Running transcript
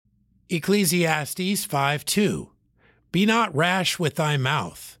Ecclesiastes 5:2. Be not rash with thy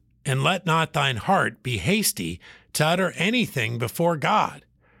mouth, and let not thine heart be hasty to utter anything before God.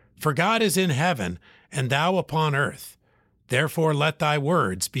 For God is in heaven, and thou upon earth. Therefore let thy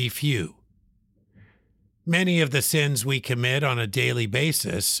words be few. Many of the sins we commit on a daily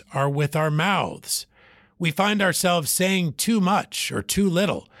basis are with our mouths. We find ourselves saying too much or too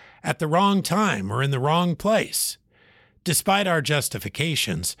little at the wrong time or in the wrong place. Despite our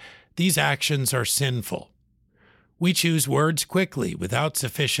justifications, these actions are sinful. We choose words quickly without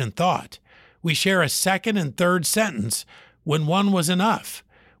sufficient thought. We share a second and third sentence when one was enough.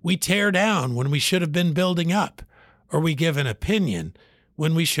 We tear down when we should have been building up, or we give an opinion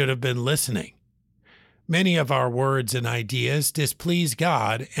when we should have been listening. Many of our words and ideas displease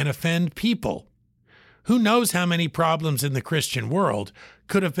God and offend people. Who knows how many problems in the Christian world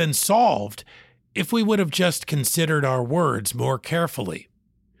could have been solved if we would have just considered our words more carefully?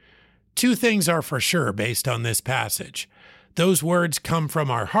 Two things are for sure based on this passage. Those words come from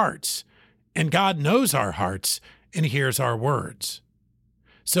our hearts, and God knows our hearts and hears our words.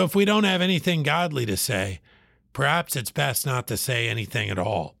 So if we don't have anything godly to say, perhaps it's best not to say anything at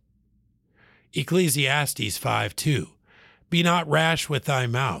all. Ecclesiastes 5:2. Be not rash with thy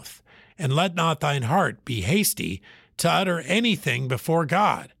mouth, and let not thine heart be hasty to utter anything before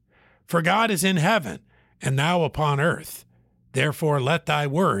God. For God is in heaven, and thou upon earth. Therefore let thy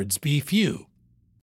words be few.